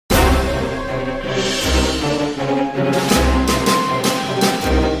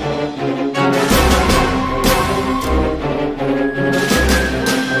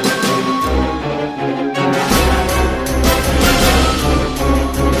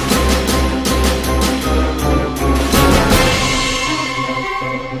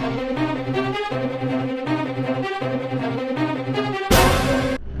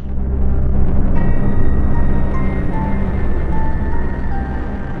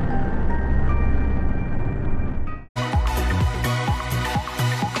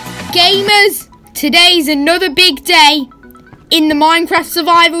Gamers, today's another big day in the Minecraft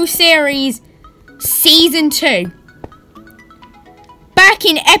Survival Series, Season 2. Back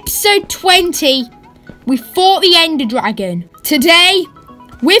in episode 20, we fought the Ender Dragon. Today,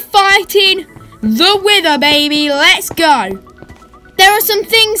 we're fighting the Wither, baby. Let's go. There are some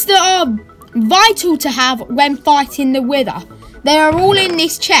things that are vital to have when fighting the Wither. They are all in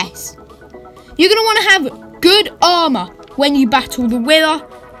this chest. You're going to want to have good armour when you battle the Wither.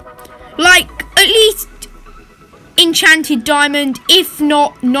 Like, at least enchanted diamond, if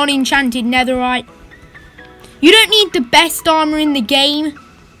not non-enchanted netherite. You don't need the best armour in the game,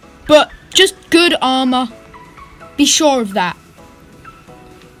 but just good armour. Be sure of that.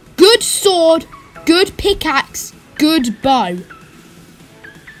 Good sword, good pickaxe, good bow.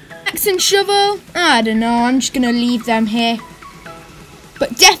 Axe and shovel, I don't know, I'm just going to leave them here.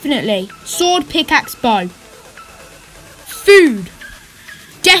 But definitely, sword, pickaxe, bow. Food.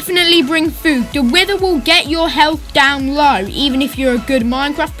 Definitely bring food. The Wither will get your health down low. Even if you're a good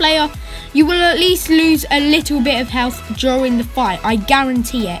Minecraft player, you will at least lose a little bit of health during the fight. I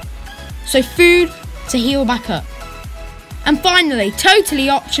guarantee it. So food to heal back up. And finally, totally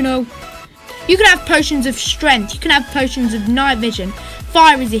optional, you can have potions of strength. You can have potions of night vision,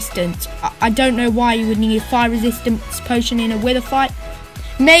 fire resistance. I don't know why you would need a fire resistance potion in a Wither fight.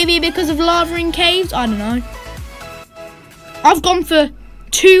 Maybe because of lava in caves, I don't know. I've gone for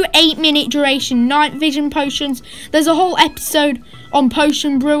 2 8-minute duration night vision potions. There's a whole episode on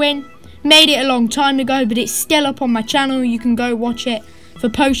potion brewing. Made it a long time ago, but it's still up on my channel. You can go watch it for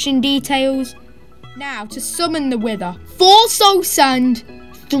potion details. Now, to summon the Wither. 4 soul sand,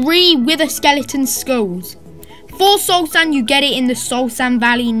 3 Wither skeleton skulls. 4 soul sand, you get it in the Soul Sand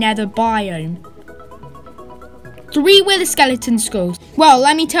Valley Nether biome. 3 Wither skeleton skulls. Well,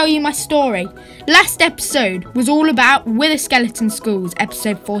 let me tell you my story. Last episode was all about Wither skeleton skulls,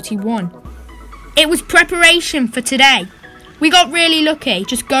 episode 41. It was preparation for today. We got really lucky.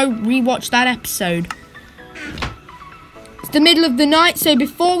 Just go rewatch that episode. It's the middle of the night, so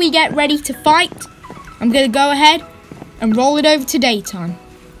before we get ready to fight, I'm going to go ahead and roll it over to daytime.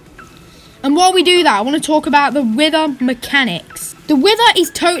 And while we do that, I want to talk about the Wither mechanics. The Wither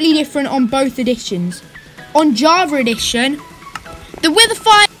is totally different on both editions. On Java Edition, the Wither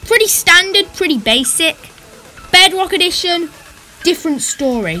fight, pretty standard, pretty basic. Bedrock Edition, different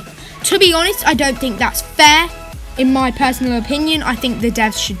story. To be honest, I don't think that's fair. In my personal opinion, I think the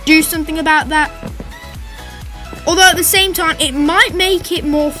devs should do something about that. Although at the same time, it might make it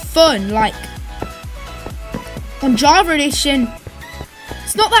more fun. Like, on Java Edition,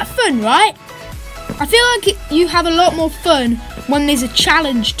 it's not that fun, right? I feel like you have a lot more fun when there's a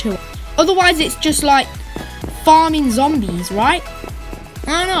challenge to it. Otherwise, it's just like farming zombies, right?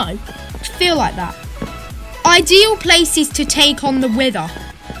 I don't know. I feel like that. Ideal places to take on the Wither.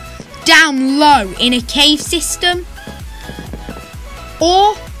 Down low in a cave system.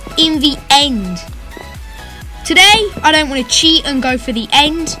 Or in the end. Today, I don't want to cheat and go for the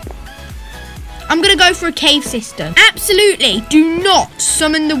end. I'm going to go for a cave system. Absolutely do not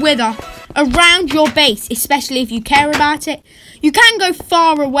summon the Wither around your base, especially if you care about it. You can go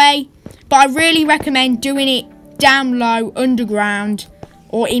far away, but I really recommend doing it down low, underground,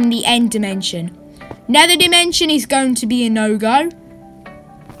 or in the end dimension. Nether dimension is going to be a no-go.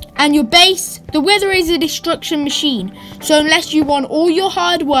 And your base, the Wither is a destruction machine. So unless you want all your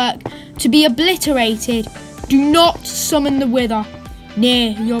hard work to be obliterated, do not summon the Wither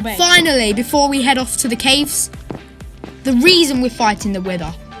near your base. Finally, before we head off to the caves, the reason we're fighting the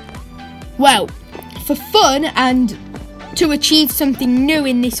Wither. Well, for fun and to achieve something new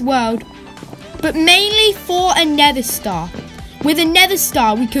in this world, but mainly for a nether star. With a nether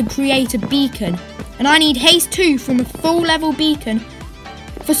star, we could create a beacon. And I need haste 2 from a full level beacon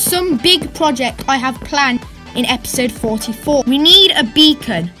for some big project I have planned in episode 44. We need a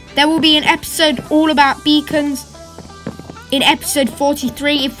beacon. There will be an episode all about beacons in episode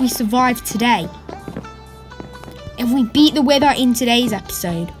 43 if we survive today. If we beat the Wither in today's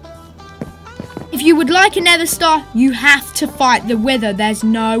episode. If you would like a nether star, you have to fight the Wither. There's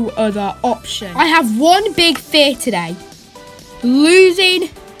no other option. I have one big fear today. Losing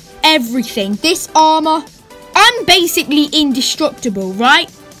everything. This armor. I'm basically indestructible, right?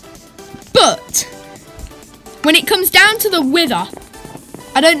 But when it comes down to the Wither,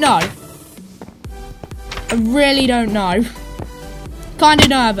 I don't know. I really don't know. Kinda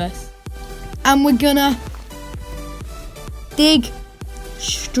nervous. And we're gonna dig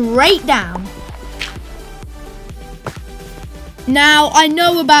straight down. Now, I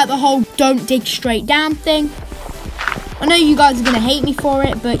know about the whole don't dig straight down thing. I know you guys are going to hate me for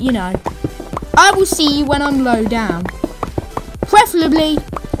it, but you know. I will see you when I'm low down. Preferably,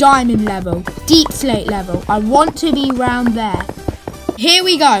 diamond level, deep slate level. I want to be round there. Here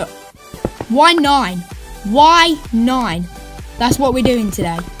we go. Why 9? Why 9? That's what we're doing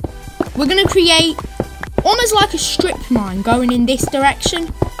today. We're going to create almost like a strip mine going in this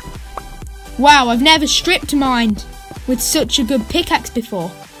direction. Wow, I've never stripped mined with such a good pickaxe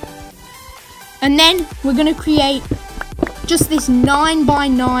before. And then we're going to create just this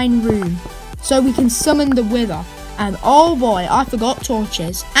 9x9 room so we can summon the Wither. And oh boy, I forgot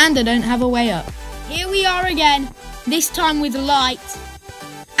torches and I don't have a way up. Here we are again, this time with light.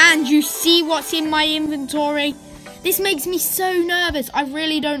 And you see what's in my inventory? This makes me so nervous. I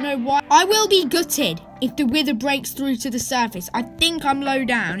really don't know why. I will be gutted if the Wither breaks through to the surface. I think I'm low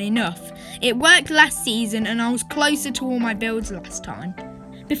down enough. It worked last season and I was closer to all my builds last time.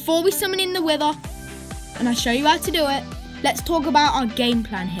 Before we summon in the Wither, and I show you how to do it, let's talk about our game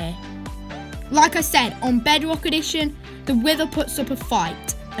plan here. Like I said, on Bedrock Edition, the Wither puts up a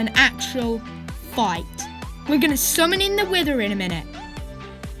fight, an actual fight. We're going to summon in the Wither in a minute.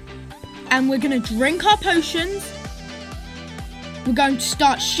 And we're going to drink our potions. We're going to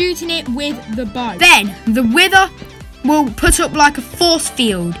start shooting it with the bow. Then, the Wither will put up like a force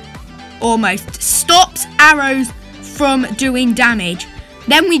field, almost. Stops arrows from doing damage.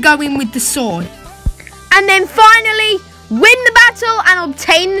 Then we go in with the sword. And then finally, win the battle and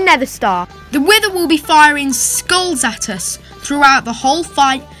obtain the nether star. The Wither will be firing skulls at us throughout the whole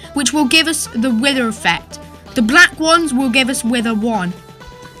fight, which will give us the Wither effect. The black ones will give us Wither 1.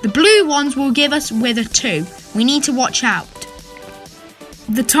 The blue ones will give us Wither 2. We need to watch out.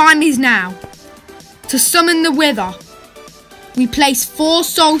 The time is now. To summon the Wither, we place 4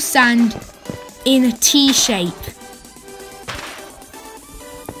 soul sand in a T shape.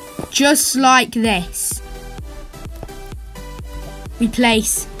 Just like this. We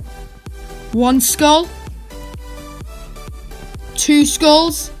place 1 skull, 2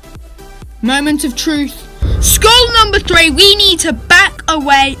 skulls, moment of truth. Skull number 3, we need to back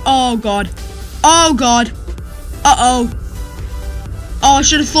away. Oh god. Oh god. Uh-oh. Oh, I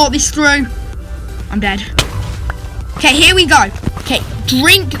should have thought this through. I'm dead. Okay, here we go. Okay,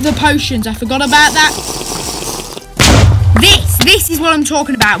 drink the potions. I forgot about that. This is what I'm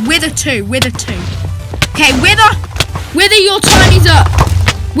talking about. Wither 2, Wither 2. Okay, Wither, your time is up.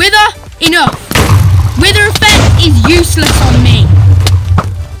 Wither, enough. Wither effect is useless on me.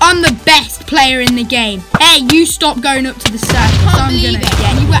 I'm the best player in the game. Hey, you stop going up to the surface. I'm gonna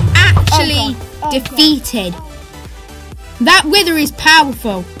get you. Were actually defeated. That Wither is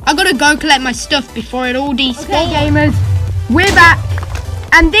powerful. I gotta go collect my stuff before it all despawns. Okay, gamers, we're back.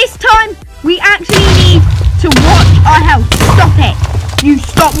 And this time, we actually need to watch our health. Stop it. You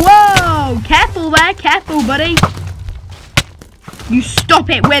stop. Whoa, careful there. Careful, buddy. You stop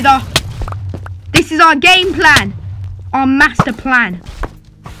it, Wither. This is our game plan. Our master plan.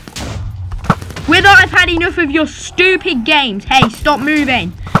 Wither, I've had enough of your stupid games. Hey, stop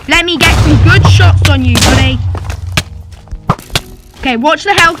moving. Let me get some good shots on you, buddy. Okay, watch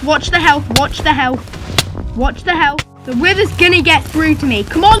the health, watch the health, watch the health. Watch the health. The Wither's gonna get through to me.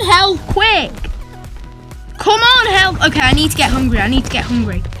 Come on, health, quick. Come on, health. Okay, I need to get hungry. I need to get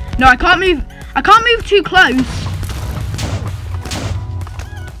hungry. No, I can't move. I can't move too close.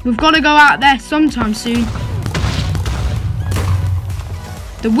 We've got to go out there sometime soon.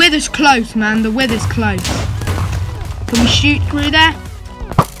 The Wither's close, man. The Wither's close. Can we shoot through there?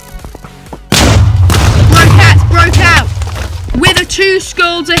 Broke out. Wither 2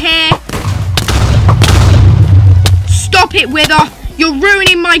 skulls are here. Stop it, Wither. You're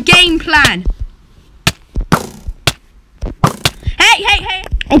ruining my game plan. Hey.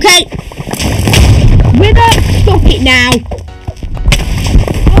 Okay. Wither, stop it now.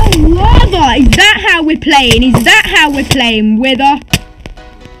 Oh, lava. Is that how we're playing? Is that how we're playing, Wither?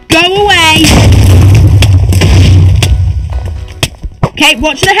 Go away. Okay,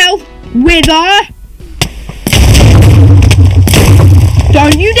 watch the health. Wither.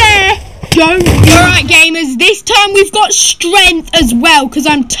 Don't you dare. Don't. Alright, gamers. This time we've got strength as well because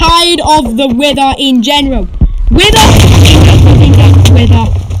I'm tired of the Wither in general. Wither. Wither.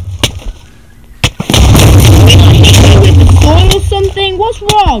 Wither hit me with the sword or something. What's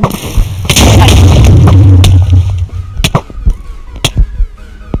wrong?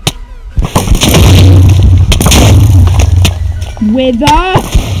 Wither.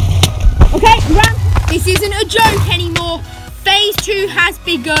 Okay, run. This isn't a joke anymore. Phase 2 has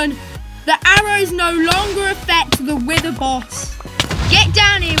begun. The arrows no longer affect the Wither boss. Get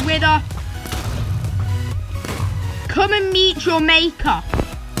down here, Wither. Come and meet your maker.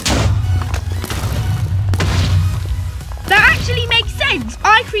 That actually makes sense.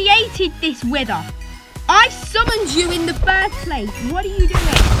 I created this Wither. I summoned you in the first place. What are you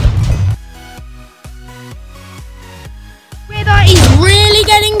doing? Wither is really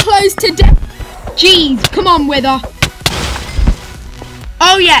getting close to death. Jeez, come on, Wither.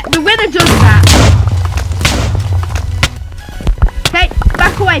 Oh yeah, the Wither does that. Okay,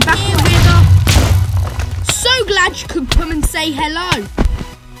 back away, back away. Wither. So glad you could come and say hello.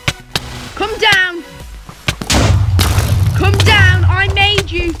 Come down. Come down. I made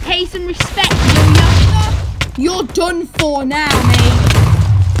you. Pay some respect, You're done for now,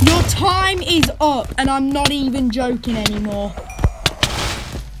 mate. Your time is up, and I'm not even joking anymore.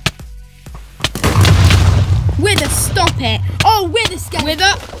 Wither, stop it. Oh, Wither,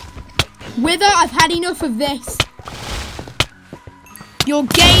 Wither, I've had enough of this. Your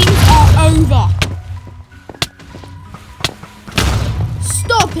games are over.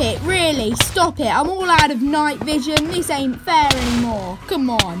 Stop it, really, stop it. I'm all out of night vision. This ain't fair anymore. Come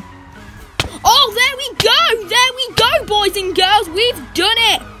on. Oh, there we go, boys and girls. We've done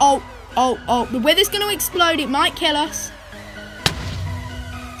it. Oh, the Wither's going to explode. It might kill us.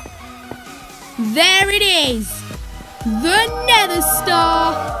 There it is. The Nether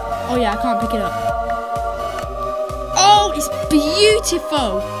Star. Oh, yeah, I can't pick it up. Oh, it's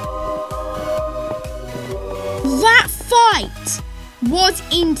beautiful. That fight was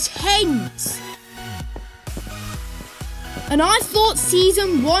intense. And I thought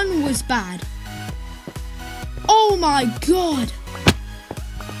season 1 was bad. Oh my god.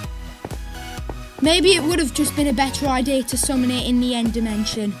 Maybe it would have just been a better idea to summon it in the end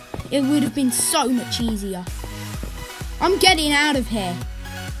dimension. It would have been so much easier. I'm getting out of here.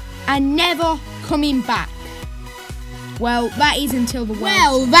 And never coming back. Well, that is until the world.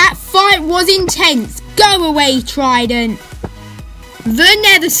 Well, that fight was intense. Go away, Trident. The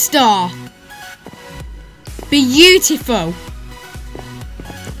Nether Star. Beautiful.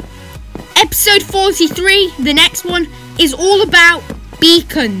 Episode 43, the next one, is all about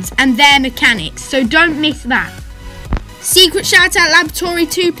beacons and their mechanics, so don't miss that. Secret Shoutout Laboratory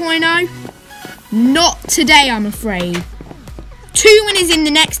 2.0? Not today, I'm afraid. 2 winners in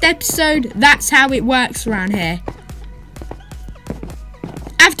the next episode, that's how it works around here.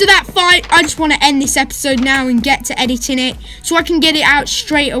 After that fight, I just want to end this episode now and get to editing it so I can get it out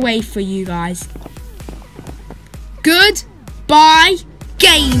straight away for you guys. Goodbye,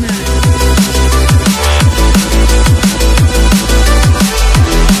 gamers.